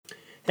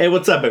Hey,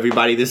 what's up,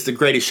 everybody? This is the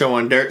Greatest Show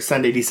on Dirt,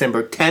 Sunday,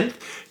 December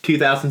 10th,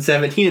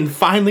 2017. And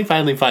finally,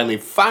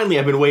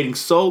 I've been waiting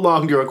so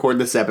long to record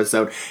this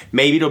episode.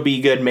 Maybe it'll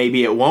be good,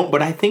 maybe it won't,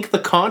 but I think the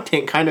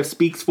content kind of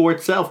speaks for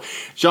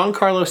itself.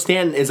 Giancarlo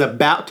Stanton is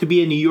about to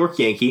be a New York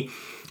Yankee,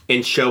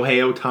 and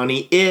Shohei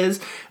Ohtani is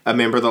a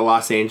member of the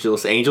Los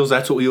Angeles Angels.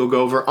 That's what we will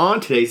go over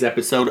on today's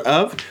episode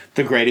of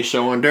the Greatest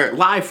Show on Dirt,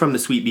 live from the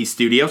Sweet Bee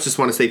Studios. Just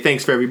want to say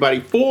thanks for everybody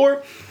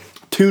for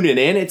tuning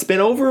in. It's been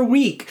over a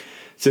week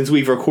since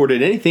we've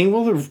recorded anything,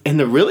 and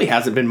there really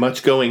hasn't been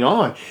much going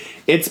on.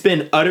 It's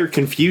been utter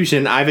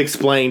confusion. I've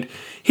explained.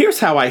 Here's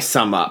how I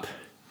sum up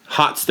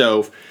Hot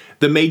Stove,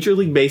 the Major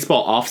League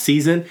Baseball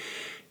offseason.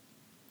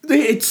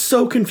 It's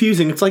so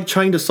confusing. It's like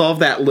trying to solve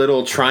that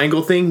little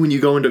triangle thing when you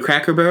go into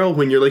Cracker Barrel,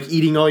 when you're like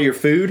eating all your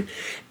food.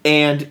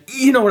 And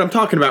you know what I'm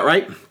talking about,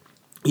 right?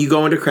 You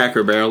go into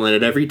Cracker Barrel, and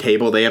at every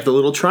table they have the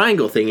little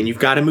triangle thing, and you've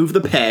got to move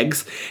the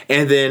pegs,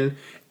 and then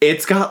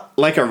it's got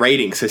like a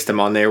rating system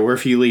on there where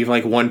if you leave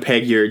like 1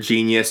 peg, you're a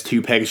genius,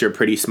 2 pegs, you're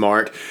pretty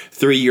smart,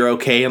 3, you're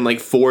okay, and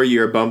like 4,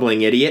 you're a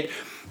bumbling idiot.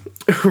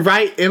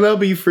 Right?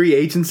 MLB free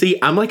agency,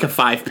 I'm like a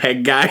 5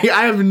 peg guy.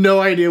 I have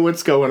no idea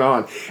what's going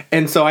on.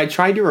 And so I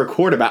tried to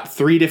record about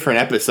 3 different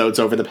episodes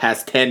over the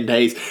past 10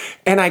 days,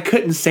 and I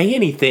couldn't say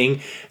anything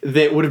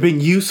that would have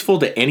been useful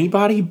to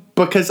anybody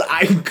because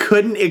I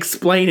couldn't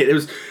explain it. It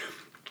was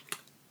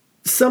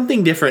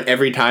something different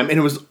every time, and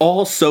it was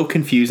all so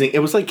confusing. It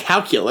was like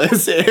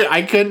calculus.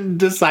 I couldn't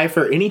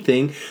decipher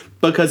anything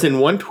because in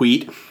one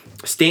tweet,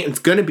 Stanton's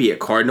going to be a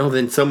Cardinal,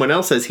 then someone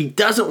else says he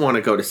doesn't want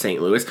to go to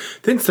St. Louis,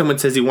 then someone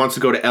says he wants to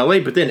go to LA,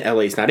 but then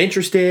LA's not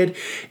interested,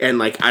 and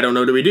like, I don't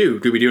know, do we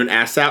do an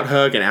ass out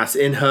hug, an ass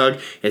in hug?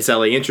 Is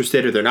LA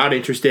interested or they're not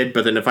interested?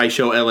 But then if I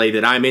show LA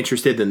that I'm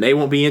interested, then they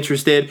won't be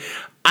interested.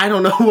 I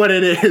don't know what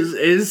it is.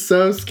 It's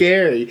so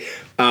scary.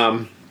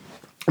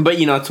 But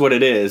you know, it's what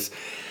it is.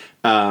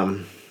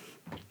 The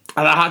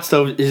hot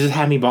stove just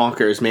had me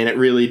bonkers, man. It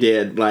really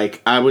did.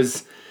 Like, I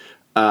was,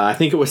 I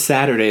think it was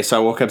Saturday, so I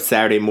woke up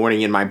Saturday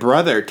morning and my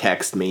brother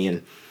texted me,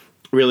 and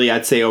really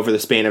I'd say over the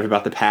span of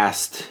about the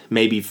past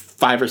maybe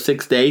 5 or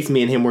 6 days,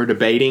 me and him were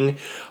debating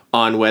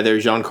on whether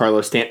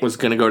Giancarlo Stanton was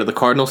going to go to the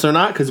Cardinals or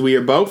not, because we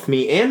are both,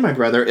 me and my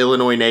brother,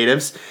 Illinois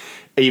natives,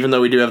 even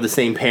though we do have the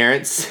same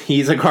parents.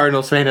 He's a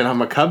Cardinals fan and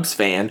I'm a Cubs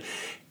fan,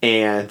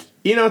 and,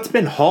 you know, it's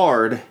been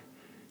hard.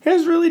 It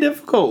was really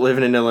difficult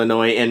living in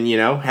Illinois and, you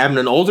know, having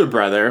an older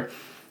brother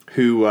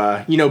who,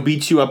 you know,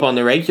 beats you up on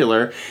the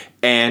regular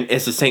and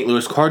is a St.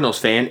 Louis Cardinals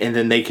fan, and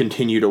then they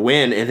continue to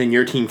win, and then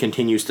your team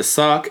continues to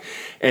suck,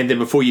 and then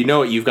before you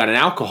know it, you've got an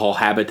alcohol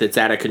habit that's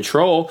out of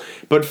control.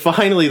 But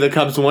finally, the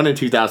Cubs won in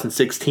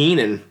 2016,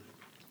 and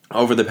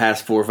over the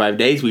past 4 or 5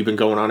 days, we've been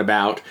going on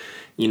about,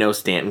 you know,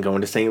 Stanton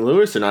going to St.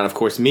 Louis or not. Of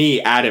course, me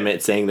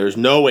adamant saying there's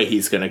no way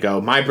he's going to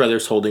go. My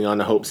brother's holding on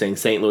to hope, saying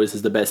St. Louis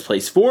is the best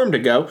place for him to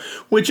go,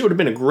 which it would have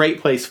been a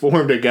great place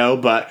for him to go.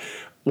 But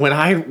when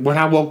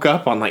I woke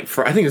up on like,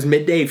 I think it was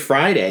midday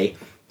Friday,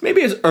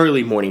 maybe it was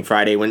early morning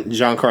Friday, when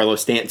Giancarlo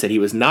Stanton said he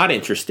was not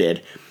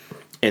interested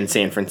in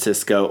San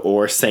Francisco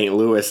or St.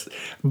 Louis,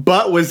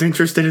 but was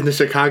interested in the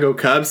Chicago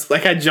Cubs,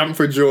 like, I jumped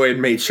for joy and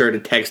made sure to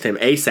text him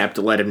ASAP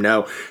to let him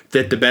know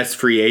that the best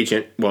free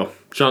agent, well,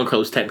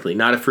 Giancarlo's technically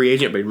not a free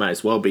agent, but he might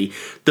as well be,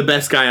 the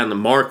best guy on the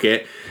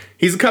market.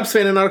 He's a Cubs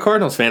fan and not a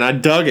Cardinals fan. I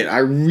dug it. I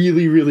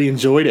really, really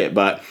enjoyed it.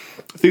 But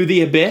through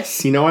the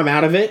abyss, you know, I'm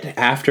out of it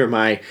after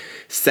my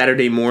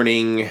Saturday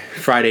morning,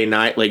 Friday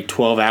night, like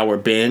 12-hour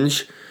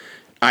binge.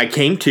 I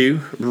came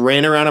to,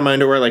 ran around in my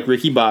underwear like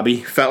Ricky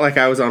Bobby, felt like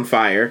I was on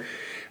fire.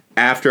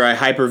 After I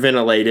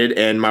hyperventilated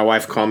and my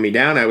wife calmed me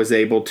down, I was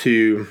able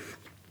to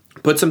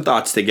put some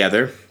thoughts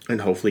together and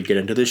hopefully get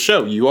into this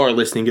show. You are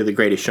listening to The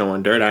Greatest Show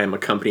on Dirt. I am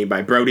accompanied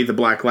by Brody the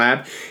Black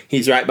Lab.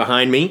 He's right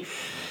behind me.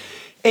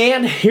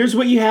 And here's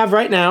what you have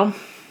right now.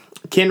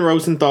 Ken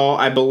Rosenthal,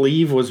 I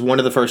believe, was one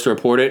of the first to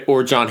report it,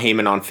 or John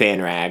Heyman on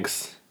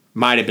FanRags.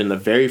 Might have been the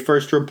very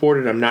first to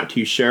report it. I'm not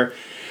too sure.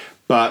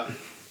 But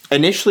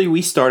initially,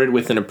 we started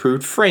with an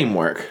approved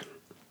framework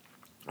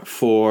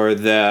for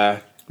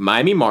the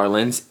Miami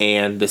Marlins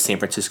and the San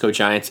Francisco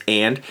Giants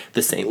and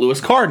the St. Louis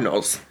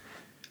Cardinals.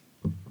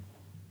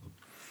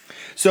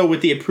 So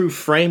with the approved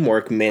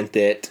framework meant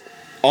that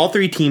all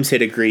 3 teams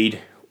had agreed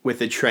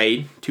with a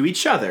trade to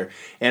each other.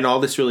 And all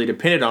this really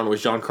depended on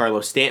was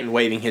Giancarlo Stanton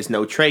waiving his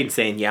no trade and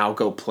saying, yeah, I'll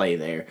go play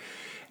there.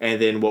 And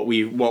then what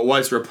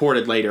was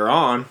reported later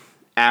on,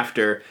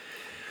 after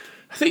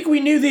I think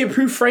we knew the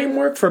approved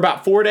framework for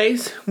about 4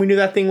 days. We knew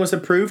that thing was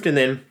approved, and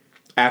then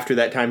after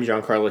that time,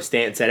 Giancarlo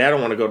Stanton said, I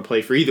don't want to go to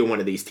play for either one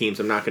of these teams.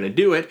 I'm not going to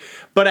do it.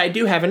 But I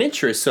do have an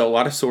interest. So a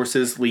lot of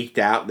sources leaked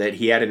out that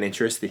he had an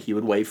interest that he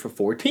would waive for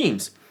 4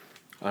 teams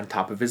on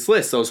top of his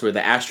list. Those were the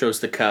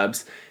Astros, the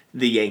Cubs,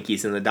 the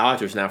Yankees, and the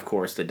Dodgers. Now, of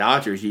course, the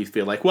Dodgers, you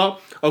feel like,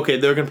 well, okay,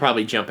 they're going to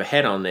probably jump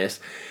ahead on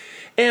this.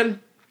 And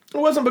it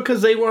wasn't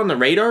because they were on the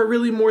radar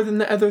really more than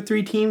the other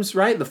 3 teams,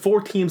 right? The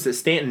 4 teams that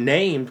Stanton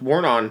named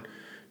weren't on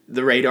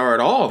the radar at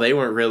all. They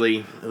weren't really,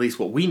 at least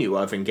what we knew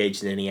of,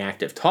 engaged in any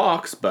active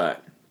talks,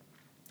 but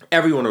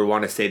everyone would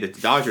want to say that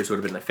the Dodgers would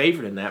have been the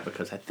favorite in that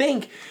because I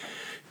think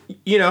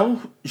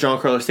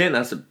Giancarlo Stanton,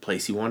 that's the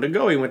place he wanted to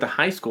go. He went to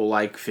high school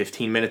like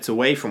 15 minutes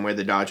away from where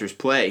the Dodgers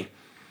play.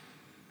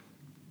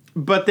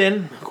 But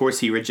then, of course,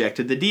 he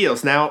rejected the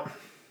deals. Now,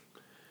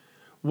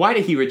 why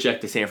did he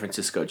reject the San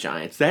Francisco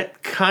Giants?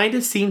 That kind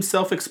of seems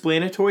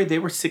self-explanatory. They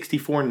were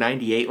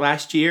 64-98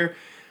 last year.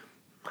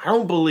 I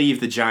don't believe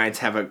the Giants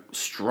have a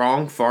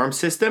strong farm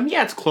system.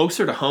 Yeah, it's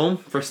closer to home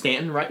for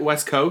Stanton, right,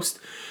 West Coast.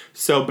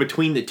 So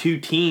between the two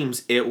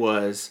teams, it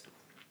was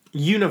the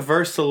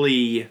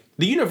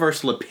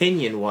universal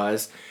opinion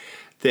was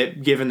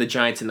that given the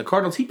Giants and the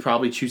Cardinals, he'd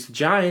probably choose the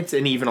Giants,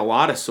 and even a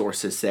lot of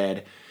sources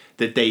said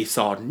that they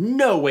saw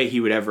no way he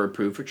would ever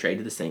approve for trade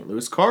to the St.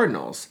 Louis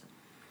Cardinals.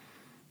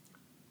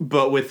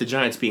 But with the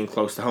Giants being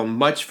close to home,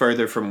 much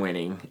further from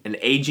winning, an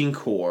aging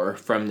core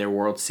from their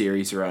World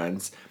Series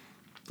runs,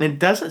 it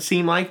doesn't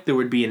seem like there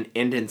would be an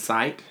end in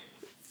sight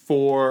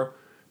for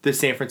the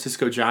San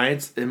Francisco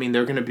Giants. I mean,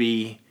 they're going to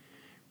be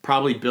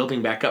probably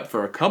building back up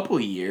for a couple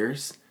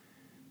years.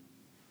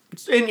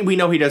 And we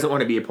know he doesn't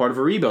want to be a part of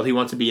a rebuild. He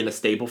wants to be in a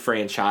stable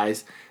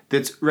franchise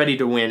that's ready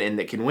to win and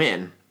that can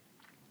win.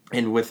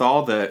 And with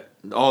all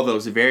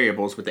those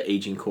variables with the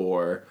aging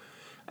core,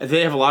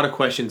 they have a lot of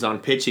questions on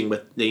pitching.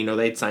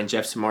 They'd signed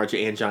Jeff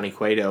Samardzija and Johnny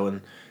Cueto,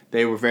 and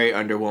they were very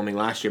underwhelming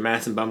last year.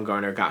 Madison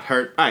Bumgarner got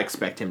hurt. I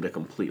expect him to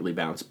completely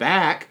bounce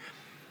back.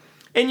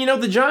 And,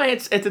 the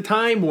Giants at the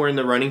time were in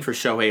the running for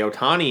Shohei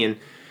Ohtani. And,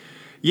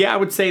 yeah, I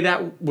would say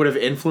that would have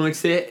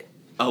influenced it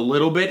a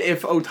little bit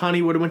if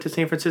Ohtani would have went to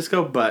San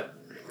Francisco. But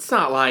it's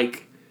not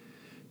like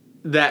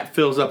that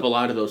fills up a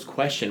lot of those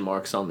question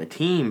marks on the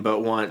team. But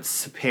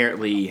once,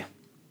 apparently,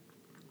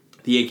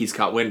 the Yankees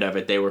caught wind of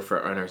it, they were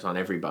front runners on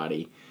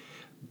everybody.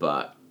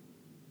 But,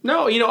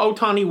 no,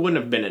 Ohtani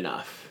wouldn't have been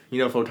enough.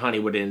 If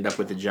Ohtani would end up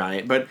with the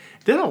Giant. But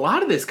then a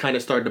lot of this kind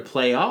of started to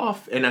play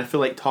off, and I feel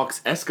like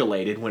talks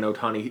escalated when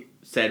Ohtani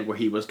said where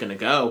he was going to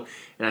go.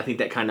 And I think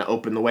that kind of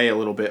opened the way a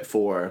little bit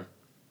for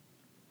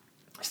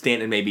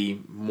Stanton,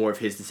 maybe more of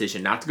his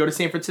decision not to go to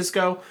San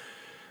Francisco.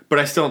 But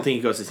I still don't think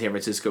he goes to San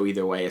Francisco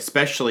either way,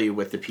 especially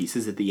with the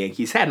pieces that the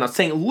Yankees had. Now,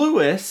 St.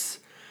 Louis,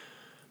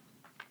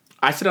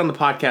 I said on the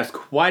podcast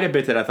quite a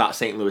bit that I thought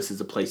St. Louis is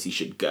a place he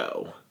should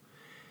go.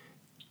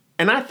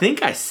 And I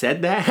think I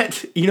said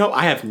that.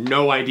 I have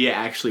no idea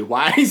actually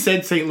why I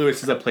said St.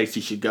 Louis is a place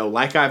you should go.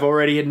 Like I've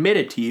already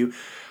admitted to you,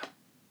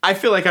 I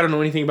feel like I don't know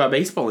anything about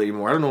baseball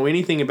anymore. I don't know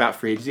anything about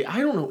free agency.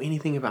 I don't know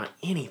anything about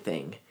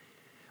anything.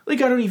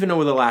 Like, I don't even know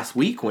where the last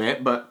week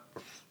went, but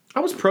I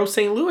was pro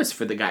St. Louis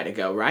for the guy to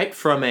go, right?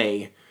 From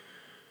a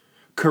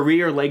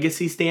career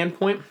legacy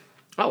standpoint,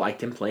 I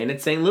liked him playing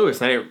at St. Louis.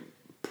 I didn't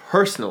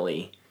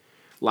personally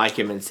like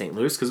him in St.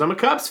 Louis because I'm a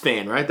Cubs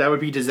fan, right? That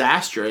would be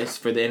disastrous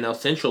for the NL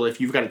Central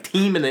if you've got a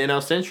team in the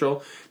NL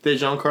Central that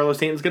Giancarlo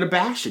Stanton's going to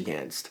bash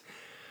against.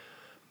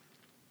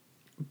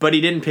 But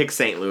he didn't pick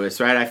St. Louis,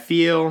 right? I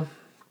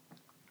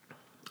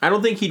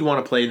don't think he'd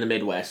want to play in the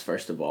Midwest,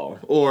 first of all.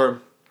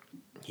 Or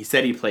he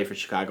said he'd play for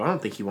Chicago. I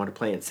don't think he'd want to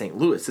play in St.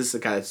 Louis. This is a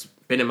guy that's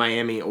been in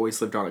Miami,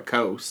 always lived on a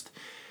coast.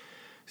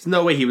 There's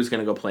no way he was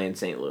going to go play in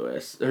St.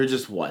 Louis. There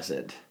just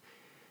wasn't.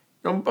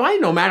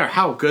 No matter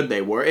how good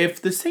they were,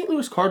 if the St.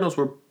 Louis Cardinals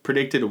were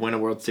predicted to win a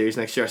World Series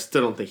next year, I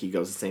still don't think he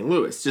goes to St.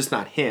 Louis. Just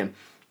not him.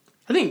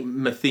 I think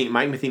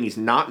Mike Matheny's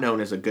not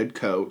known as a good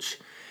coach.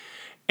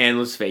 And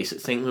let's face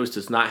it, St. Louis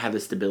does not have the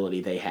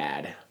stability they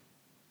had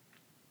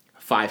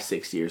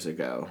 5-6 years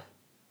ago.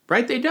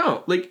 Right? They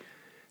don't.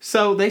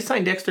 So they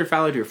signed Dexter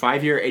Fowler to a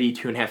 5-year,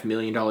 $82.5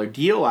 million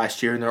deal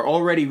last year, and there are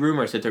already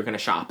rumors that they're going to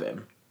shop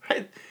him.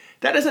 Right?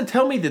 That doesn't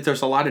tell me that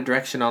there's a lot of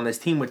direction on this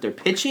team with their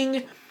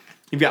pitching.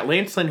 You've got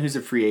Lance Lynn, who's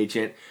a free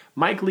agent.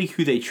 Mike Leake,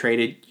 who they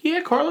traded.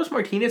 Yeah, Carlos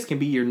Martinez can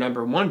be your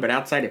number one, but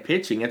outside of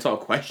pitching, it's all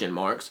question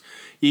marks.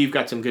 You've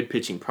got some good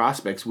pitching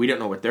prospects. We don't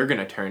know what they're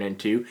going to turn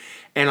into.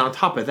 And on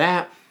top of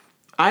that,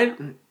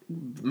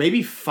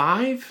 maybe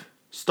 5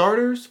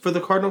 starters for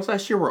the Cardinals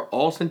last year were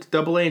all sent to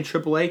AA and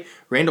AAA.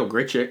 Randall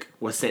Grichuk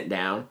was sent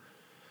down.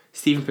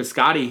 Steven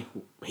Piscotty,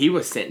 he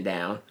was sent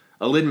down.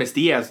 Aledmys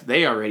Diaz,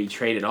 they already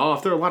traded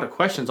off. There are a lot of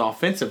questions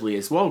offensively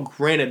as well.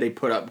 Granted, they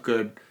put up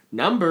good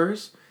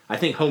numbers. I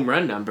think home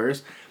run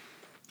numbers.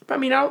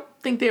 But, I don't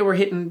think they were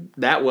hitting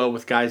that well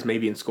with guys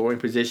maybe in scoring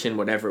position,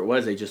 whatever it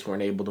was. They just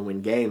weren't able to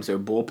win games. Their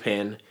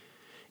bullpen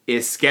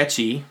is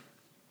sketchy.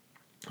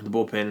 The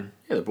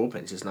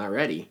bullpen's just not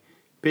ready.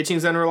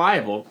 Pitching's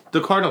unreliable.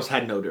 The Cardinals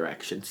had no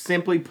direction.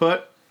 Simply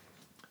put,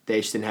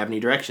 they just didn't have any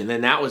direction.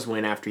 Then that was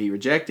when, after he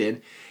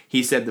rejected,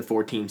 he said the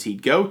 4 teams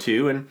he'd go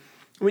to. And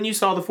when you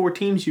saw the 4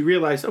 teams, you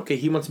realized, okay,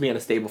 he wants to be on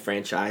a stable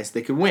franchise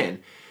that could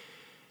win.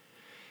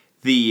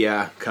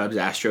 The Cubs,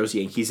 Astros,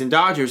 Yankees, and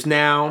Dodgers.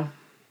 Now,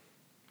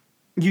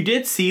 you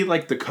did see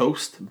the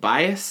coast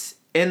bias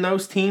in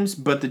those teams,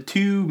 but the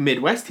 2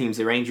 Midwest teams,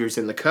 the Rangers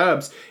and the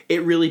Cubs,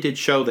 it really did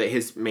show that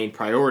his main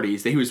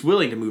priorities, that he was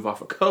willing to move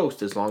off a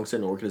coast as long as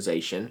an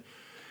organization,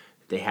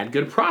 they had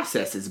good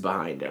processes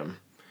behind him.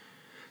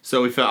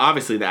 So we felt,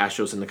 obviously, the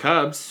Astros and the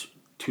Cubs,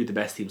 2 of the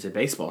best teams in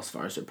baseball as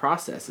far as their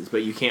processes,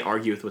 but you can't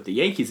argue with what the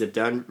Yankees have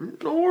done,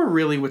 nor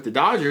really with the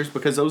Dodgers,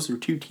 because those are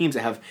 2 teams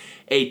that have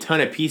a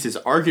ton of pieces,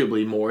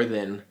 arguably more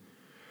than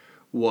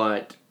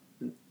what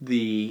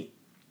the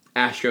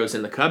Astros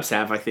and the Cubs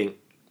have. I think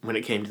when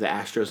it came to the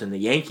Astros and the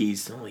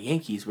Yankees, the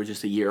Yankees were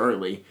just a year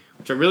early,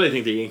 which I really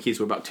think the Yankees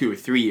were about 2 or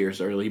 3 years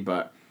early,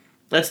 but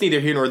that's neither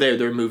here nor there.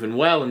 They're moving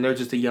well, and they're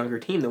just a younger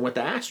team than what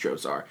the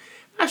Astros are.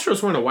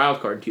 Astros weren't a wild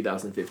card in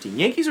 2015.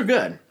 Yankees are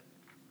good,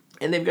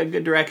 and they've got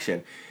good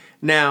direction.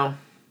 Now,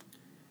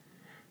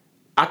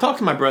 I talked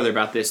to my brother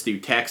about this through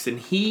text, and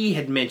he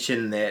had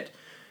mentioned that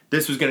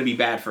this was going to be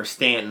bad for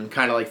Stanton,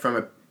 kind of like from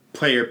a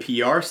player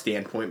PR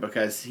standpoint,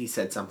 because he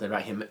said something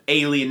about him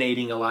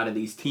alienating a lot of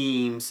these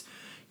teams,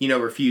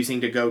 refusing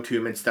to go to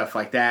him and stuff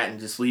like that, and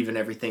just leaving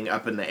everything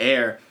up in the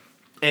air.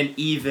 And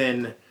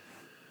even,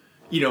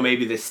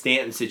 maybe the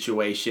Stanton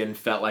situation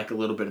felt like a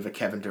little bit of a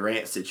Kevin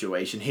Durant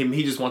situation.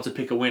 He just wants to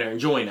pick a winner and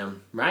join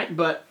him, right?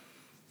 But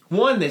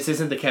one, this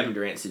isn't the Kevin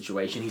Durant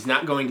situation. He's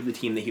not going to the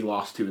team that he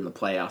lost to in the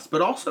playoffs.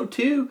 But also,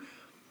 two,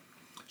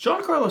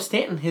 Giancarlo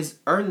Stanton has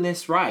earned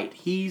this right.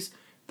 He's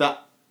the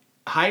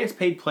highest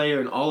paid player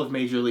in all of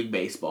Major League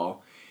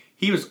Baseball.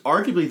 He was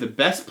arguably the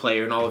best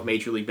player in all of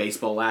Major League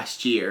Baseball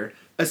last year,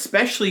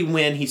 especially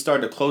when he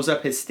started to close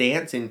up his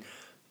stance. And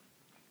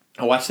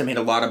I watched him hit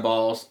a lot of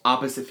balls,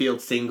 opposite field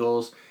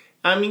singles.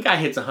 Guy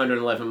hits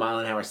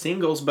 111-mile-an-hour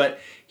singles, but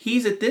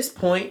he's at this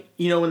point,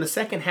 in the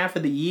second half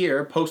of the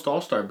year,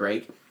 post-All-Star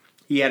break,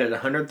 he added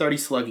 130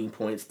 slugging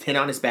points, 10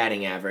 on his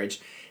batting average,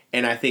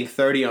 and I think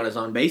 30 on his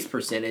on-base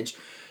percentage.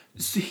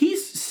 So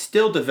he's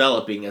still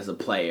developing as a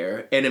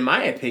player, and in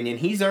my opinion,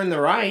 he's earned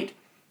the right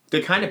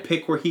to kind of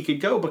pick where he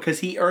could go, because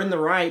he earned the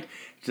right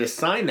to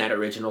sign that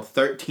original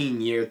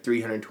 13-year,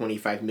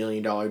 $325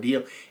 million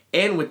deal,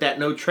 and with that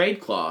no-trade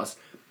clause.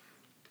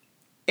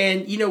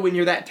 And, when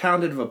you're that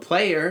talented of a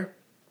player,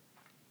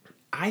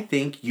 I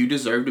think you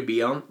deserve to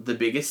be on the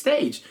biggest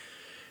stage.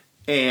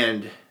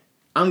 And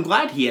I'm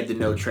glad he had the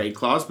no-trade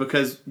clause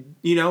because,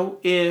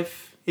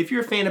 if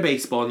you're a fan of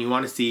baseball and you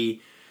want to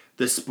see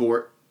the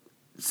sport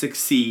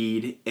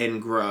succeed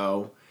and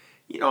grow,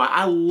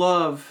 I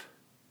love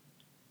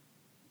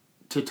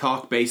to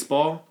talk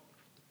baseball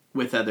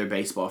with other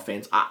baseball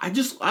fans.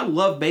 I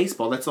love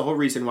baseball. That's the whole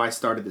reason why I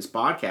started this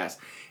podcast.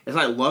 Is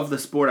I love the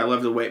sport. I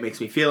love the way it makes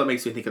me feel. It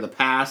makes me think of the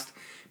past.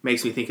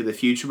 Makes me think of the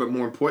future. But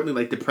more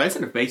importantly, the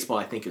present of baseball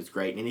I think is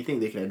great. And anything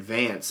that can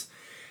advance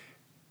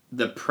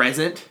the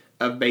present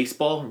of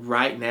baseball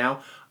right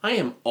now, I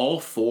am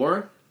all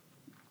for,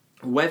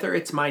 whether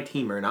it's my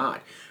team or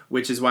not.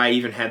 Which is why I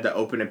even had the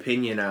open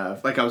opinion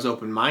of, I was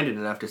open-minded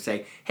enough to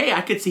say, hey,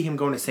 I could see him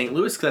going to St.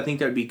 Louis because I think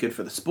that would be good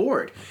for the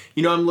sport.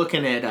 I'm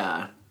looking at,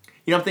 I'm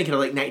thinking of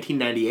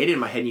 1998 in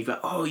my head,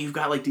 and you've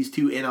got these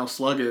two NL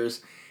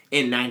sluggers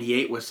in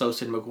 98 with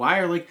Sosa and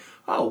McGuire.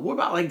 What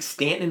about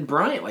Stanton and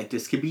Bryant?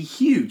 This could be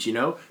huge,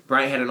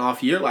 Bryant had an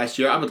off year last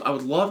year. I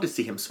would love to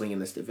see him swing in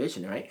this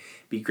division, right?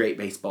 Be great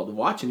baseball to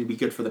watch, and it'd be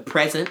good for the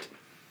present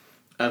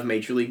of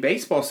Major League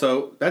Baseball.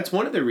 So that's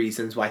one of the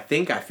reasons why I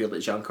feel that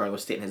Giancarlo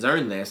Stanton has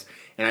earned this,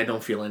 and I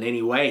don't feel in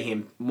any way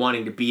him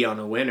wanting to be on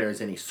a winner is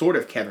any sort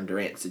of Kevin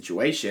Durant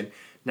situation.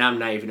 Now, I'm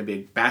not even a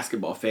big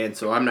basketball fan,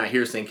 so I'm not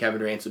here saying Kevin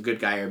Durant's a good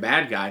guy or a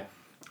bad guy,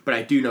 but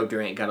I do know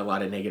Durant got a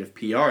lot of negative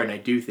PR, and I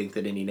do think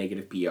that any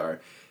negative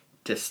PR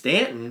to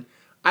Stanton,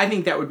 I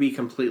think that would be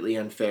completely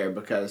unfair,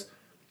 because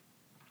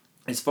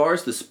as far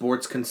as the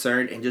sport's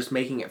concerned and just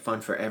making it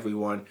fun for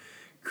everyone,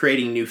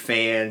 creating new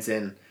fans,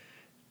 and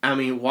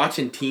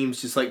watching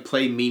teams just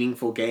play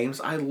meaningful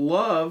games, I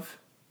love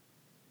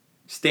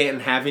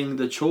Stanton having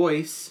the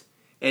choice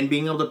and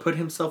being able to put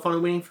himself on a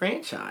winning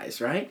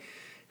franchise, right?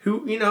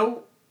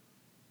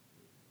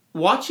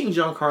 Watching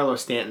Giancarlo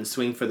Stanton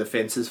swing for the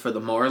fences for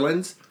the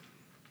Marlins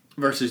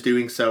versus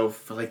doing so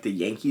for the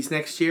Yankees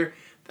next year,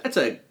 that's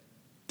a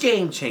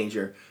game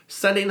changer.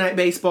 Sunday Night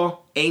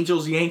Baseball,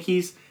 Angels,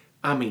 Yankees,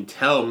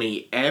 tell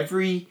me,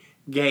 every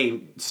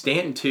game,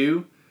 Stanton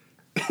 2,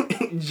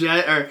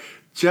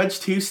 Judge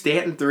 2,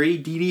 Stanton 3,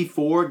 Didi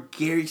 4,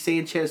 Gary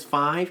Sanchez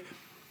 5.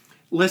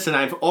 Listen,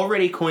 I've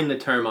already coined the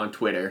term on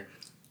Twitter.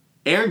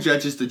 Aaron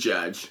Judge is the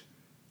judge,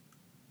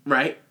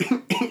 right?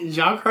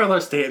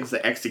 Giancarlo Stanton's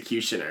the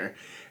executioner.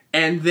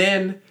 And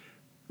then,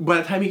 by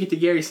the time you get to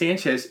Gary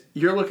Sanchez,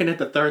 you're looking at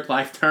the third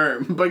life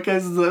term,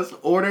 because this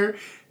order,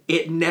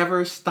 it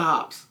never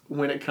stops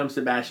when it comes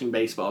to bashing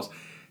baseballs.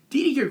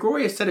 Didi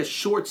Gregorius set a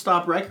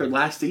shortstop record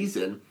last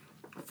season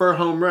for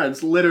home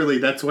runs. Literally,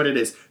 that's what it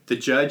is. The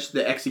judge,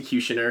 the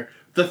executioner,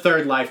 the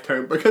third life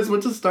term. Because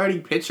once a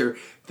starting pitcher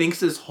thinks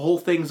this whole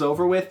thing's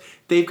over with,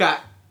 they've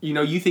got,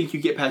 you think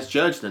you get past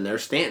Judge, then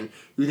there's Stanton.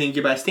 You think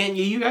you get past Stanton,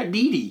 you got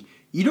Didi.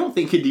 You don't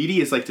think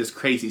Didi is this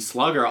crazy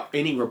slugger.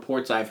 Any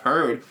reports I've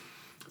heard,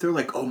 they're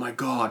oh my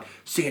God,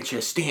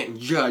 Sanchez, Stanton,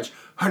 Judge,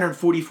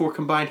 144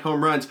 combined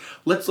home runs.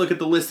 Let's look at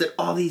the list that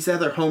all these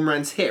other home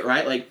runs hit,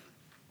 right?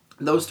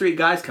 Those three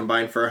guys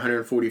combined for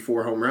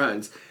 144 home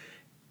runs.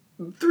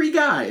 3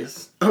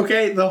 guys,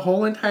 okay? The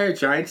whole entire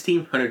Giants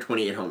team,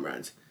 128 home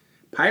runs.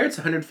 Pirates,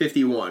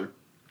 151.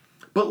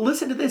 But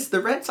listen to this.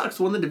 The Red Sox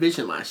won the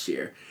division last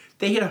year.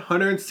 They hit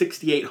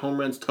 168 home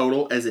runs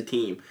total as a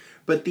team.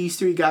 But these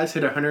 3 guys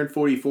hit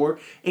 144,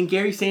 and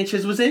Gary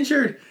Sanchez was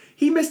injured.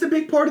 He missed a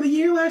big part of the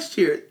year last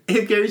year.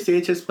 If Gary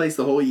Sanchez plays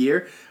the whole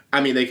year,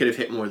 I mean, they could have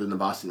hit more than the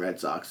Boston Red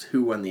Sox,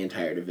 who won the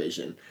entire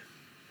division.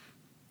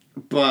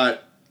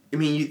 But, I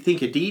mean, you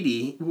think of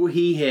Didi,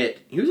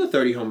 he was a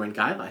 30 home run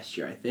guy last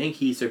year, I think.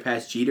 He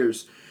surpassed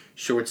Jeter's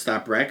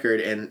shortstop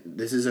record, and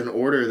this is an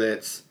order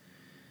that's,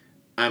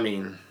 I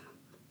mean,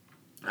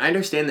 I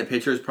understand that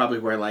pitchers probably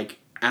wear, like,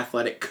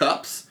 athletic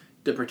cups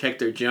to protect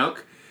their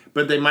junk,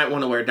 but they might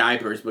want to wear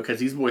diapers because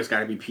these boys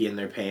got to be peeing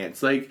their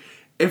pants. Like,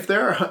 if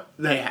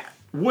they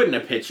wouldn't a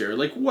pitcher,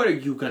 like, what are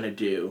you going to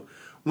do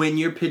when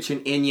you're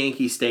pitching in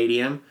Yankee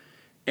Stadium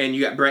and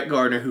you got Brett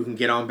Gardner who can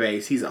get on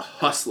base? He's a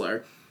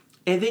hustler.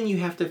 And then you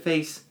have to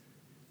face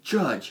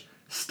Judge,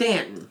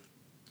 Stanton,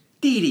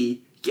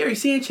 Didi, Gary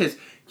Sanchez.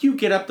 You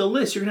get up the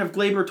list. You're going to have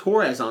Gleyber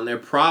Torres on there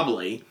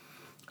probably.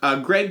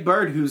 Greg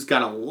Bird, who's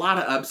got a lot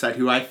of upside,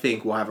 who I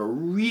think will have a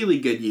really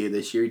good year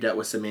this year. He dealt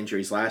with some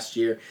injuries last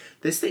year.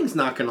 This thing's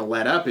not going to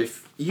let up.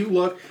 If you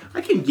look,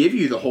 I can give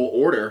you the whole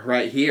order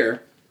right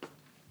here.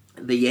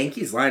 The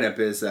Yankees lineup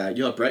is,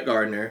 you'll have Brett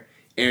Gardner,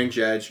 Aaron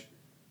Judge,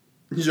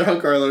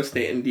 Giancarlo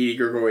Stanton, Didi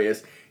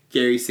Gregorius,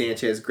 Gary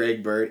Sanchez,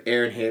 Greg Bird,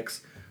 Aaron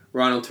Hicks,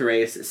 Ronald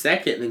Torreyes at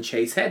second, and then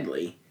Chase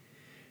Headley.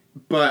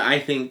 But I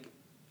think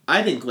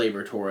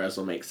Gleyber Torres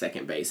will make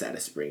second base out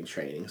of spring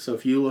training. So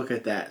if you look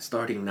at that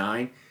starting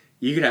 9,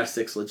 you could have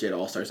 6 legit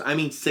All-Stars. I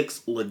mean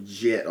 6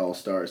 legit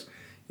All-Stars.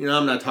 You know,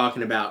 I'm not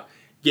talking about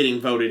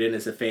getting voted in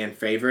as a fan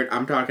favorite.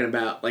 I'm talking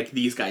about, like,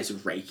 these guys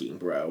raking,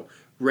 bro.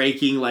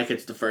 Raking like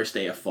it's the first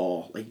day of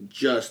fall. Like,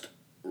 just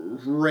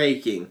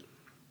raking.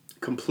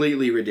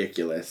 Completely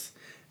ridiculous.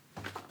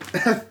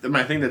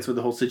 I think that's what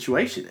the whole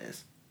situation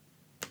is.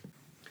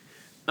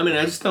 I mean,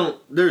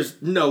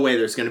 there's no way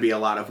there's going to be a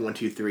lot of 1,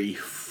 2, 3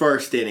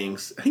 first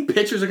innings. I think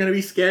pitchers are going to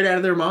be scared out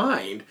of their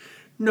mind.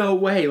 No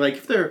way. Like,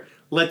 if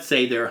let's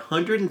say there are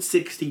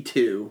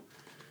 162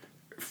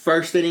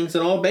 first innings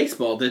in all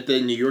baseball that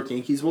the New York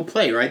Yankees will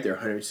play, right? There are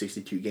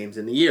 162 games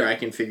in the year. I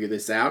can figure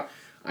this out.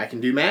 I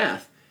can do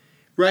math.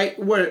 Right?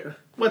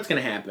 What's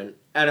going to happen?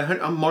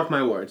 I'll mark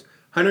my words.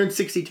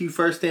 162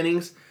 first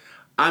innings,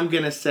 I'm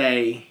going to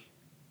say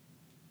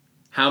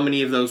how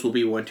many of those will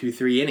be 1, 2,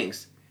 3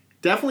 innings.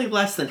 Definitely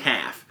less than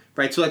half,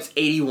 right? So that's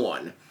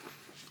 81.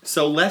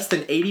 So less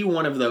than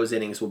 81 of those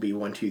innings will be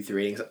 1, 2,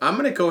 3 innings. I'm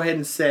going to go ahead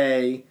and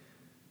say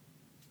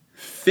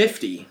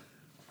 50.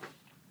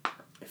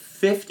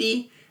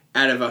 50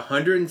 out of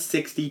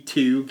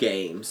 162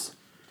 games.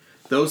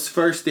 Those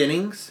first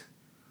innings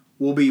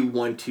will be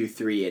 1, 2,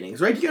 3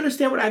 innings, right? Do you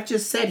understand what I've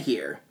just said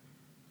here?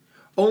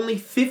 Only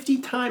 50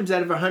 times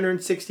out of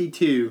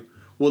 162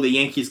 will the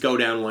Yankees go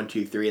down 1,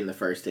 2, 3 in the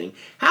first inning.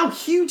 How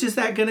huge is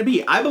that going to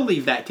be? I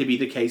believe that to be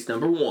the case,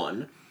 number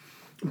 1.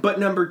 But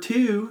number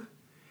 2,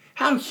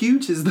 how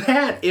huge is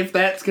that if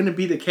that's going to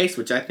be the case,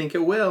 which I think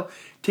it will,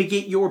 to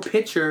get your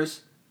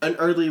pitchers an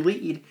early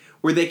lead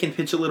where they can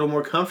pitch a little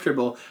more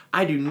comfortable?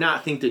 I do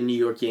not think the New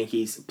York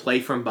Yankees play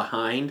from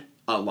behind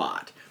a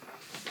lot.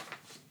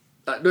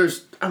 I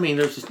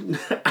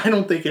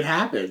don't think it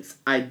happens.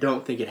 I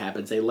don't think it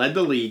happens. They led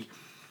the league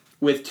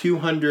with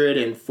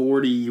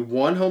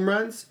 241 home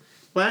runs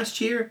last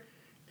year,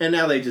 and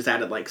now they just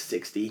added like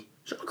 60.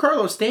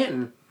 Giancarlo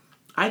Stanton,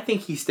 I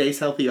think he stays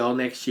healthy all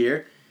next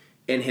year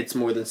and hits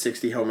more than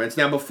 60 home runs.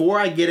 Now, before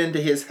I get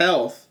into his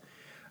health,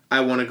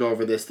 I want to go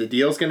over this. The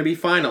deal's going to be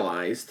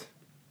finalized,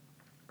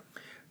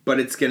 but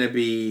it's going to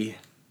be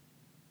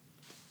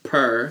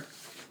per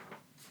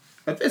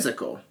a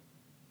physical.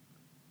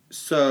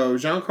 So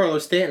Giancarlo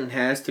Stanton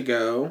has to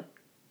go.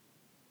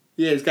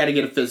 Yeah, he's got to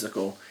get a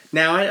physical.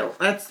 Now,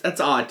 that's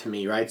odd to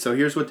me, right? So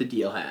here's what the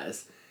deal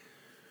has.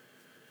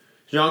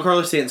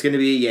 Giancarlo Stanton's going to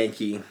be a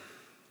Yankee.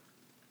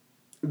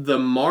 The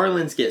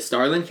Marlins get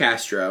Starlin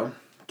Castro,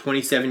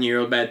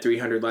 27-year-old, batted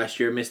 .300 last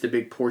year, missed a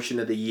big portion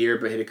of the year,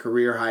 but hit a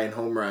career high in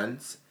home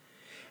runs.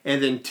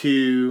 And then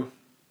 2,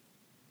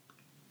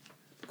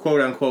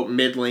 quote-unquote,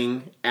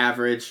 middling,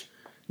 average,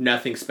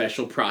 nothing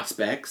special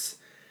prospects.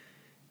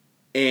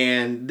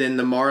 And then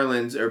the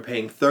Marlins are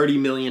paying $30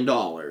 million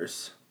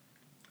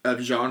of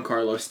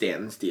Giancarlo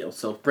Stanton's deal.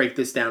 So break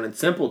this down in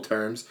simple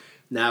terms.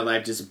 Now that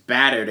I've just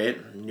battered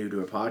it, new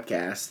to a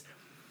podcast.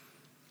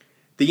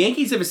 The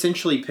Yankees have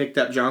essentially picked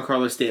up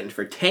Giancarlo Stanton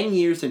for 10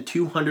 years and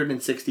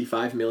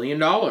 $265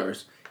 million.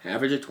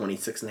 Average of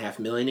 $26.5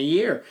 million a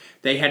year.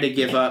 They had to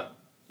give up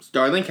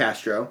Starlin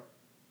Castro,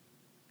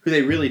 who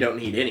they really don't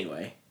need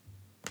anyway.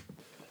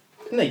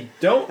 And they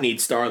don't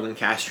need Starlin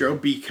Castro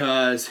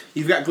because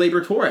you've got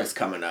Gleyber Torres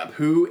coming up,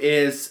 who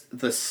is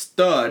the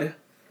stud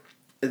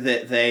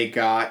that they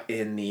got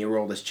in the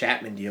Aroldis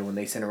Chapman deal when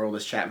they sent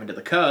Aroldis Chapman to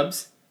the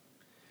Cubs.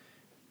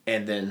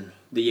 And then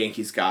the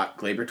Yankees got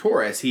Gleyber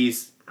Torres.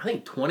 He's, I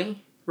think,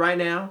 20 right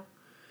now.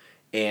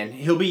 And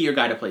he'll be your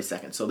guy to play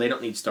second, so they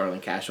don't need Starlin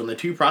Castro. And the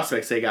 2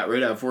 prospects they got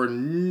rid of were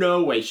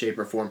no way, shape,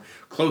 or form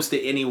close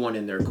to anyone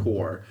in their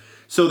core.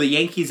 So the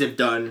Yankees have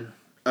done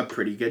a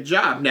pretty good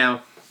job.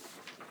 Now,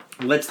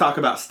 let's talk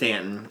about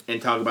Stanton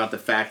and talk about the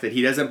fact that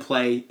he doesn't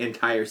play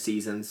entire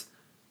seasons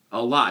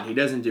a lot. He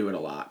doesn't do it a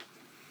lot.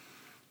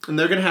 And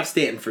they're going to have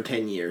Stanton for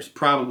 10 years.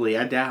 Probably,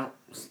 I doubt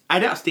I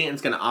doubt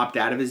Stanton's going to opt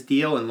out of his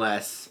deal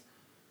unless...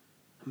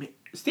 I mean,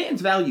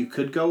 Stanton's value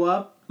could go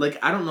up. Like,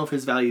 I don't know if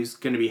his value is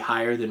going to be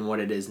higher than what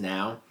it is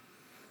now.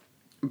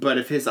 But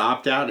if his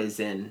opt-out is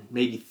in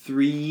maybe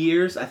 3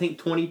 years, I think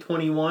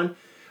 2021,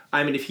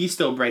 I mean, if he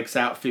still breaks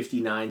out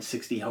 59,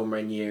 60 home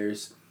run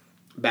years,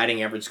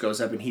 batting average goes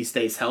up, and he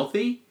stays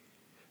healthy,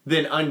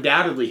 then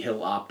undoubtedly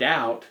he'll opt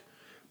out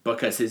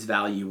because his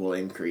value will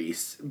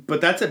increase.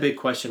 But that's a big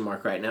question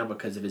mark right now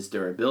because of his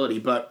durability.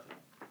 But,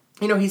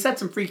 you know, he's had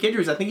some freak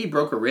injuries. I think he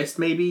broke a wrist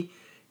maybe,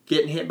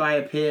 getting hit by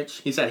a pitch.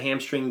 He's had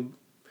hamstring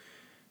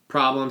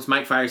problems.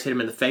 Mike Fiers hit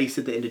him in the face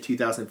at the end of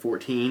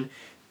 2014.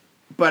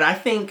 But I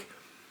think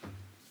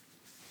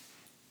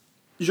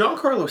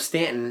Giancarlo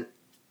Stanton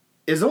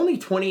is only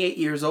 28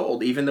 years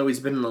old, even though he's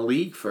been in the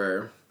league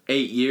for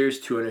 8 years,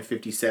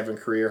 257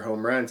 career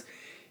home runs.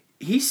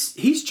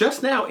 He's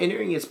just now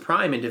entering his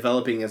prime and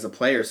developing as a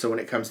player. So when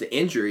it comes to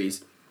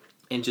injuries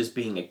and just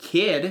being a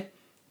kid,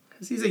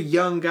 because he's a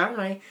young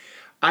guy,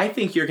 I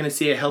think you're going to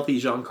see a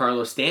healthy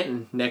Giancarlo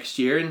Stanton next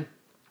year and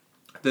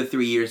the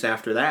 3 years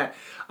after that.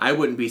 I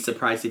wouldn't be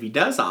surprised if he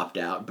does opt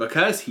out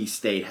because he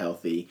stayed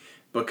healthy,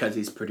 because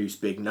he's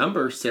produced big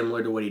numbers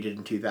similar to what he did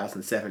in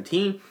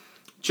 2017,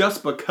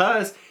 just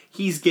because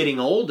he's getting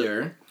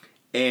older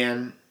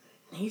and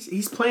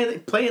he's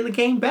playing the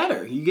game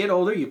better. You get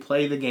older, you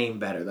play the game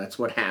better. That's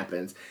what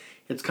happens.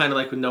 It's kind of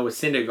like with Noah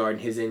Syndergaard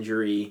and his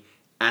injury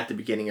at the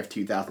beginning of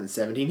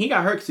 2017. He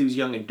got hurt because he was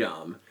young and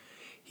dumb.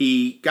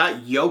 He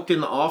got yoked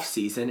in the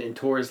offseason and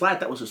tore his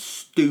lat. That was a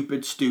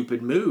stupid,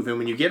 stupid move. And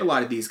when you get a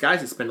lot of these guys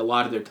that spend a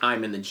lot of their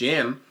time in the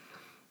gym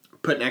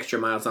putting extra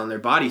miles on their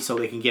body so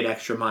they can get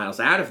extra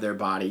miles out of their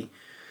body,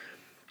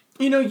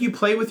 you know, you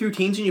play with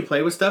routines and you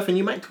play with stuff and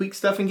you might tweak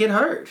stuff and get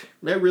hurt.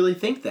 I really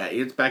think that.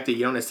 It's back to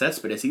Yoenis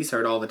Cespedes. He's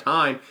hurt all the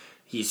time.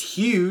 He's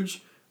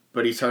huge,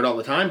 but he's hurt all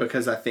the time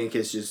because I think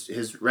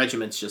his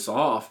regiment's just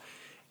off.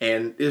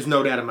 And there's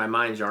no doubt in my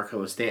mind,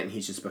 Giancarlo Stanton,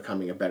 he's just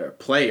becoming a better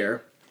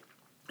player.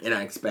 And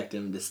I expect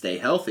him to stay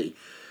healthy.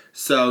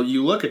 So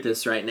you look at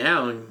this right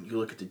now and you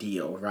look at the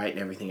deal, right,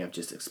 and everything I've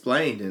just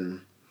explained,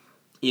 and,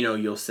 you know,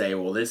 you'll say,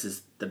 well, this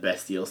is the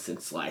best deal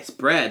since sliced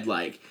bread.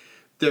 Like,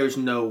 there's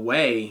no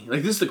way.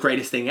 Like, this is the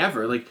greatest thing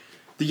ever. Like,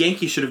 the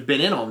Yankees should have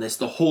been in on this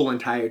the whole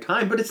entire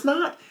time. But it's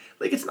not.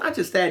 Like, it's not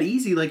just that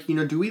easy. Like, you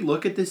know, do we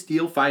look at this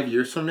deal 5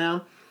 years from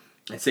now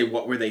and say,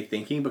 what were they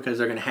thinking? Because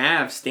they're going to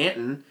have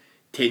Stanton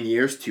 10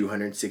 years,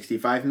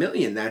 $265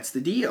 million. That's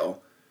the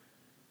deal.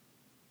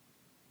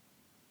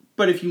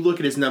 But if you look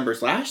at his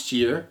numbers last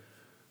year,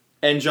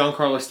 and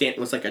Giancarlo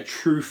Stanton was like a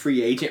true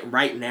free agent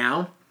right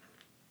now,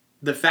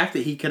 the fact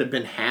that he could have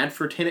been had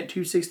for 10 at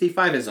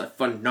 265 is a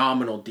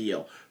phenomenal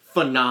deal.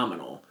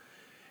 Phenomenal.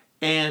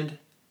 And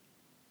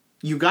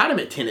you got him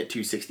at 10 at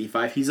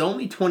 265. He's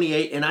only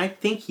 28, and I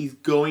think he's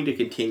going to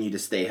continue to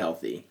stay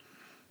healthy.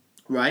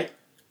 Right?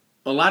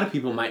 A lot of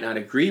people might not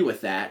agree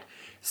with that,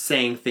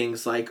 saying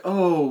things like,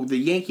 oh, the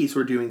Yankees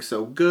were doing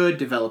so good,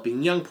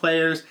 developing young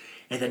players,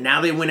 and then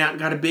now they went out and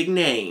got a big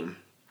name.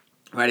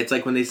 Right? It's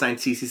like when they signed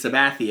CeCe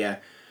Sabathia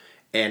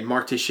and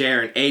Mark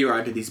Teixeira and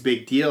A-Rod did these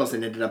big deals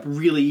and ended up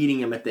really eating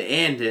him at the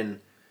end and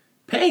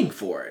paying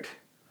for it.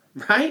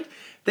 Right?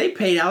 They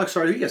paid Alex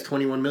Rodriguez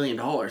 $21 million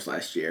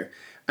last year.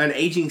 An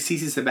aging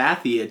CeCe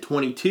Sabathia at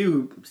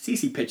 22,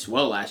 CeCe pitched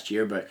well last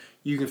year, but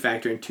you can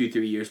factor in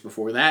 2-3 years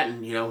before that,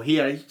 and, you know, he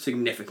had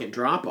significant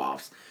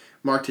drop-offs.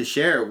 Mark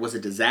Teixeira was a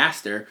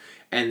disaster,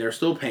 and they're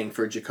still paying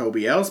for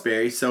Jacoby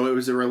Ellsbury, so it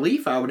was a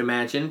relief, I would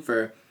imagine,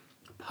 for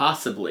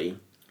possibly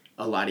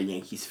a lot of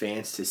Yankees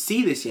fans to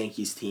see this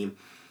Yankees team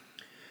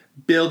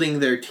building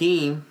their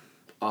team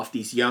off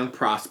these young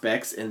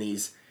prospects and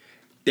these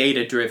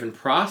data-driven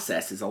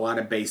processes. A lot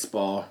of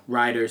baseball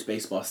writers,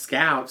 baseball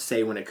scouts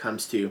say when it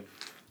comes to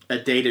a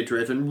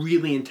data-driven,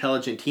 really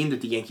intelligent team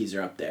that the Yankees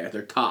are up there.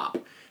 They're top.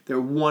 They're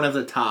one of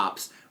the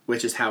tops,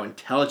 which is how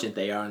intelligent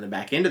they are on the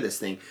back end of this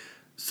thing.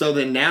 So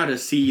then now to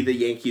see the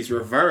Yankees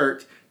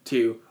revert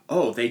to,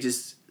 oh, they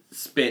just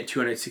spent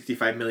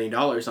 $265 million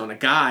on a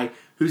guy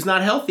who's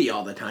not healthy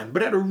all the time,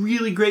 but had a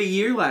really great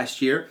year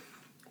last year.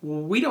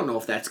 Well, we don't know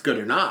if that's good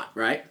or not,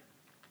 right?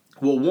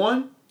 Well,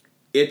 one,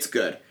 it's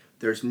good.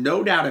 There's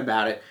no doubt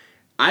about it.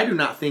 I do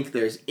not think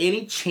there's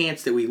any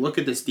chance that we look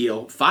at this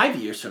deal 5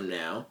 years from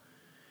now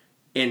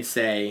and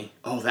say,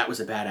 oh, that was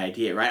a bad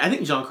idea, right? I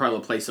think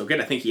Giancarlo plays so good,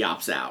 I think he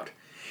opts out.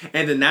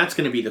 And then that's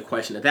going to be the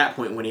question at that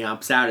point when he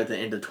opts out at the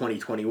end of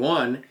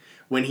 2021,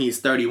 when he's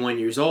 31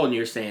 years old, and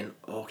you're saying,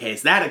 okay,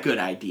 is that a good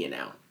idea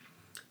now?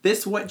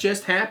 This, what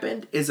just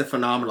happened, is a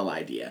phenomenal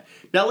idea.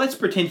 Now, let's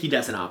pretend he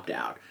doesn't opt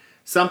out.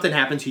 Something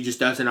happens, he just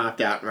doesn't opt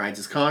out and rides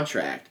his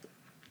contract.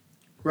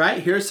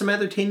 Right? Here's some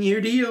other 10-year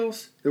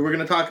deals that we're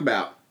going to talk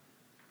about.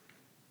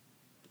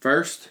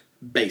 First,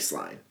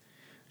 baseline.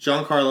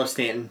 Giancarlo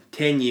Stanton,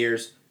 10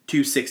 years,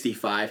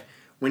 $265.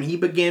 When he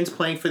begins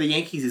playing for the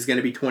Yankees, he's going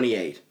to be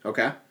 28.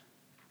 Okay?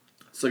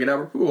 Let's look at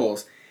Albert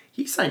Pujols.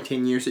 He signed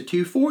 10 years at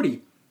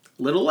 $240.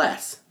 Little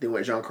less than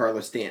what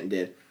Giancarlo Stanton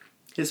did.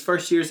 His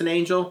first year as an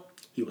Angel,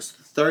 he was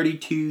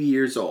 32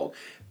 years old.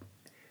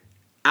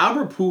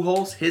 Albert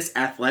Pujols, his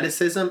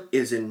athleticism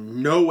is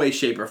in no way,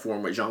 shape, or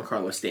form what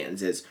Giancarlo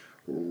Stanton's is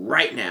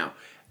right now.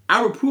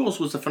 Albert Pujols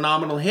was a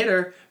phenomenal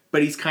hitter,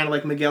 but he's kind of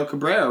like Miguel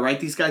Cabrera, right?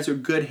 These guys are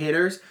good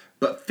hitters,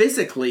 but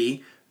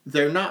physically,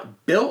 they're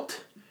not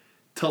built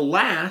to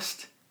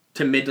last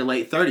to mid to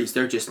late 30s.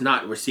 They're just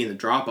not. We're seeing the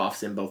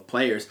drop-offs in both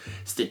players.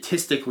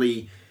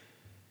 Statistically,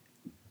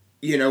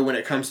 when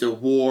it comes to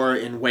WAR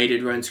and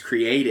weighted runs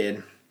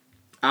created,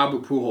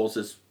 Albert Pujols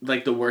is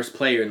like the worst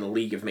player in the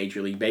league of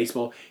Major League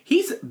Baseball.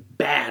 He's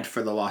bad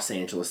for the Los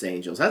Angeles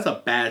Angels. That's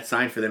a bad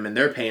sign for them, and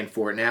they're paying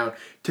for it now.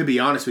 To be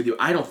honest with you,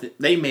 I don't think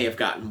they may have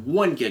gotten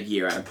one good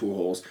year out of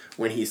Pujols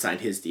when he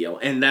signed his deal,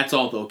 and that's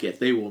all they'll get.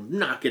 They will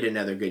not get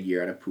another good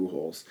year out of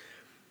Pujols.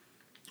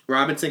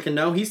 Robinson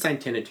Cano, he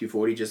signed 10 at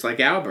 240 just like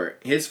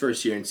Albert. His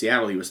first year in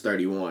Seattle, he was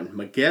 31.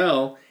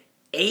 Miguel,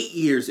 8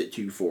 years at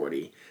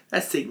 240.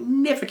 That's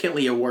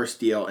significantly a worse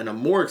deal and a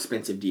more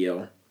expensive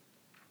deal.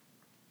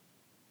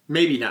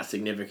 Maybe not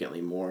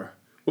significantly more.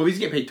 Well, he's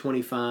getting paid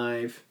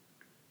 $25,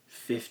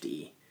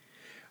 $50.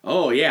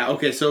 Oh, yeah.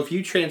 Okay, so if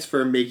you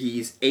transfer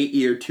Miggy's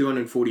 8-year,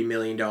 $240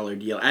 million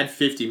deal, add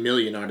 $50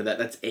 million onto that,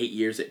 that's 8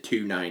 years at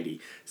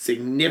 $290.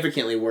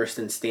 Significantly worse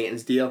than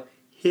Stanton's deal.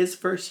 His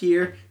first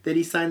year that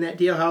he signed that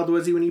deal, how old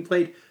was he when he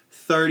played?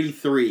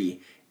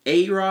 33.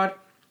 A-Rod,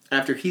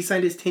 after he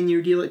signed his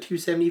 10-year deal at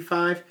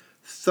 $275,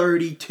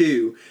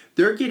 32.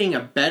 They're getting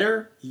a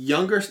better,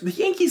 younger... The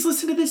Yankees,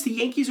 listen to this. The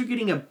Yankees are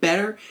getting a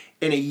better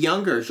and a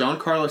younger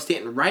Giancarlo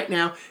Stanton right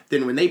now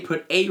than when they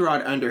put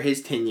A-Rod under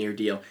his 10-year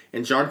deal.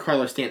 And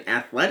Giancarlo Stanton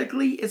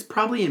athletically is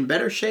probably in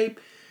better shape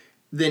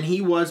than he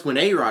was when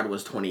A-Rod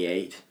was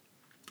 28.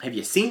 Have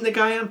you seen the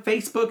guy on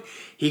Facebook?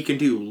 He can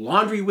do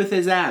laundry with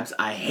his abs.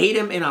 I hate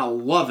him and I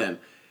love him.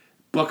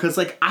 Because,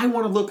 I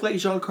want to look like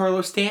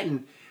Giancarlo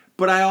Stanton,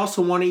 but I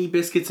also want to eat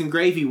biscuits and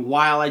gravy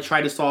while I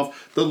try to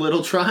solve the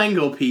little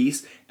triangle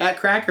piece at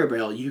Cracker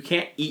Barrel. You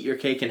can't eat your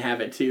cake and have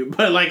it too,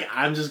 but,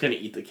 I'm just going to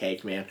eat the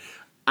cake, man.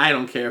 I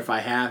don't care if I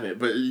have it,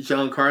 but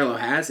Giancarlo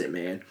has it,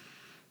 man.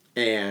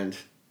 And,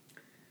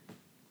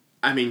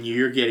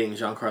 you're getting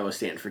Giancarlo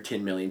Stanton for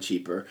 $10 million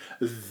cheaper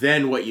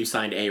than what you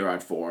signed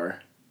A-Rod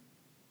for.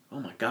 Oh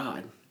my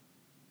God.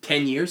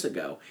 10 years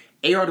ago.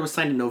 A-Rod was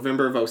signed in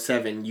November of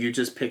 2007. You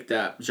just picked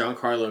up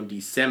Giancarlo in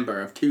December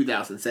of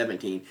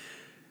 2017.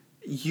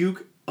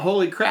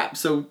 Holy crap.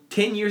 So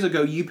 10 years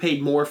ago, you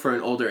paid more for an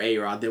older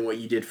A-Rod than what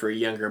you did for a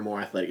younger, more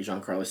athletic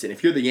Giancarlo Stanton.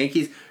 If you're the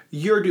Yankees,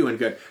 you're doing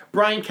good.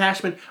 Brian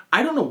Cashman,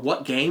 I don't know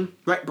what game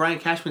Brian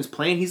Cashman's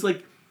playing. He's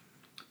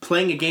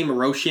playing a game of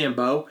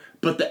Rochambeau,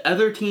 but the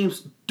other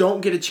teams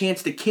don't get a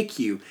chance to kick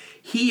you.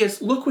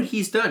 Look what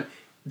he's done.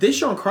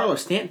 This Giancarlo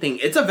Stanton thing,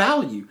 it's a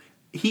value.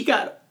 He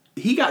got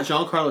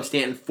Giancarlo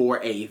Stanton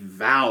for a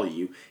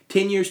value.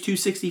 10 years,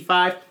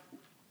 $265.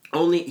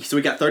 So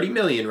we got $30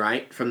 million,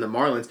 right, from the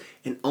Marlins,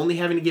 and only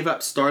having to give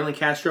up Starlin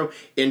Castro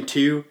and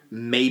 2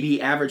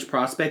 maybe average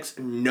prospects,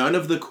 none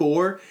of the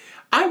core.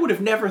 I would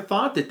have never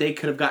thought that they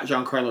could have got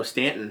Giancarlo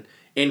Stanton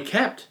and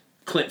kept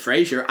Clint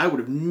Frazier. I would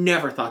have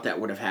never thought that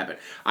would have happened.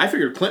 I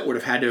figured Clint would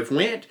have had to have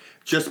went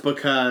just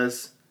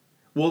because,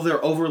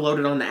 they're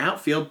overloaded on the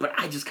outfield, but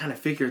I just kind of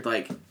figured,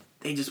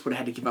 they just would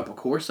have had to give up a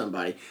core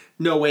somebody.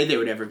 No way they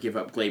would ever give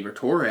up Gleyber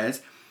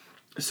Torres.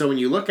 So when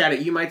you look at it,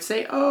 you might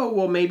say,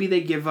 maybe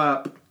they give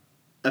up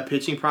a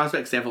pitching prospect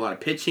because they have a lot of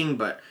pitching,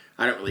 but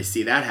I don't really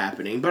see that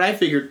happening. But I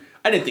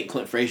didn't think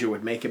Clint Frazier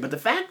would make it. But the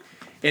fact,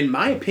 in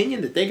my opinion,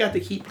 that they got to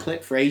keep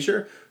Clint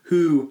Frazier,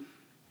 who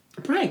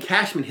Brian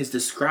Cashman has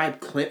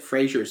described Clint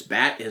Frazier's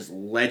bat as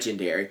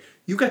legendary.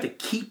 You got to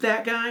keep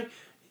that guy.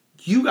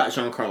 You got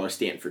Giancarlo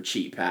Stanton for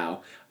cheap,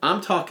 pal. I'm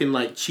talking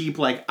cheap,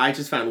 I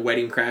just found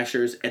Wedding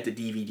Crashers at the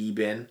DVD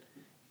bin,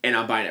 and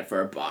I'm buying it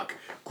for $1.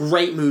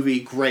 Great movie,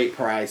 great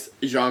price.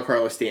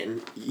 Giancarlo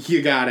Stanton,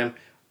 you got him.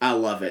 I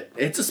love it.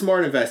 It's a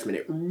smart investment.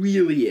 It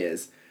really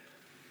is.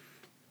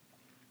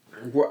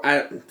 Where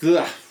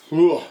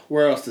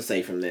else to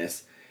say from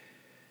this?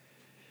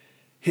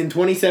 In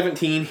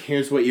 2017,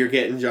 here's what you're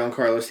getting.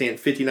 Giancarlo Stanton,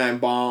 59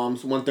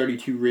 bombs,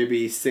 132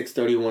 ribbies,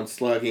 631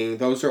 slugging.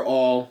 Those are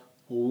all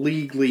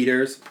league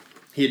leaders.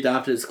 He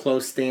adopted his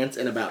close stance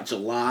in about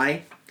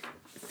July.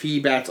 If he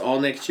bats all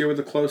next year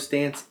with a close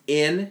stance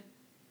in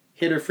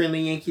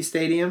hitter-friendly Yankee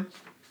Stadium.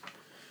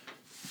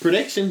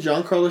 Prediction,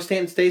 Giancarlo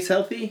Stanton stays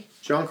healthy.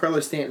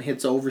 Giancarlo Stanton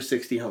hits over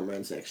 60 home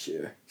runs next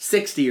year.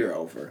 60 or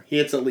over. He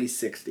hits at least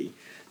 60.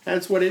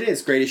 That's what it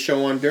is. Greatest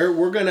show on dirt.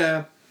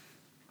 I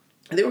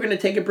think we're going to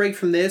take a break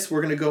from this.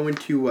 We're going to go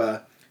into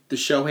the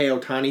Shohei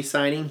Ohtani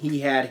signing. He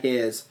had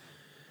his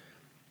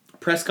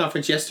press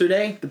conference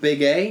yesterday, the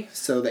Big A.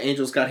 So the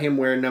Angels got him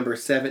wearing number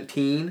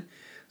 17.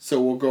 So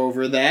we'll go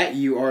over that.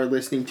 You are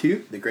listening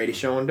to The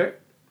Greatest Show on Dirt.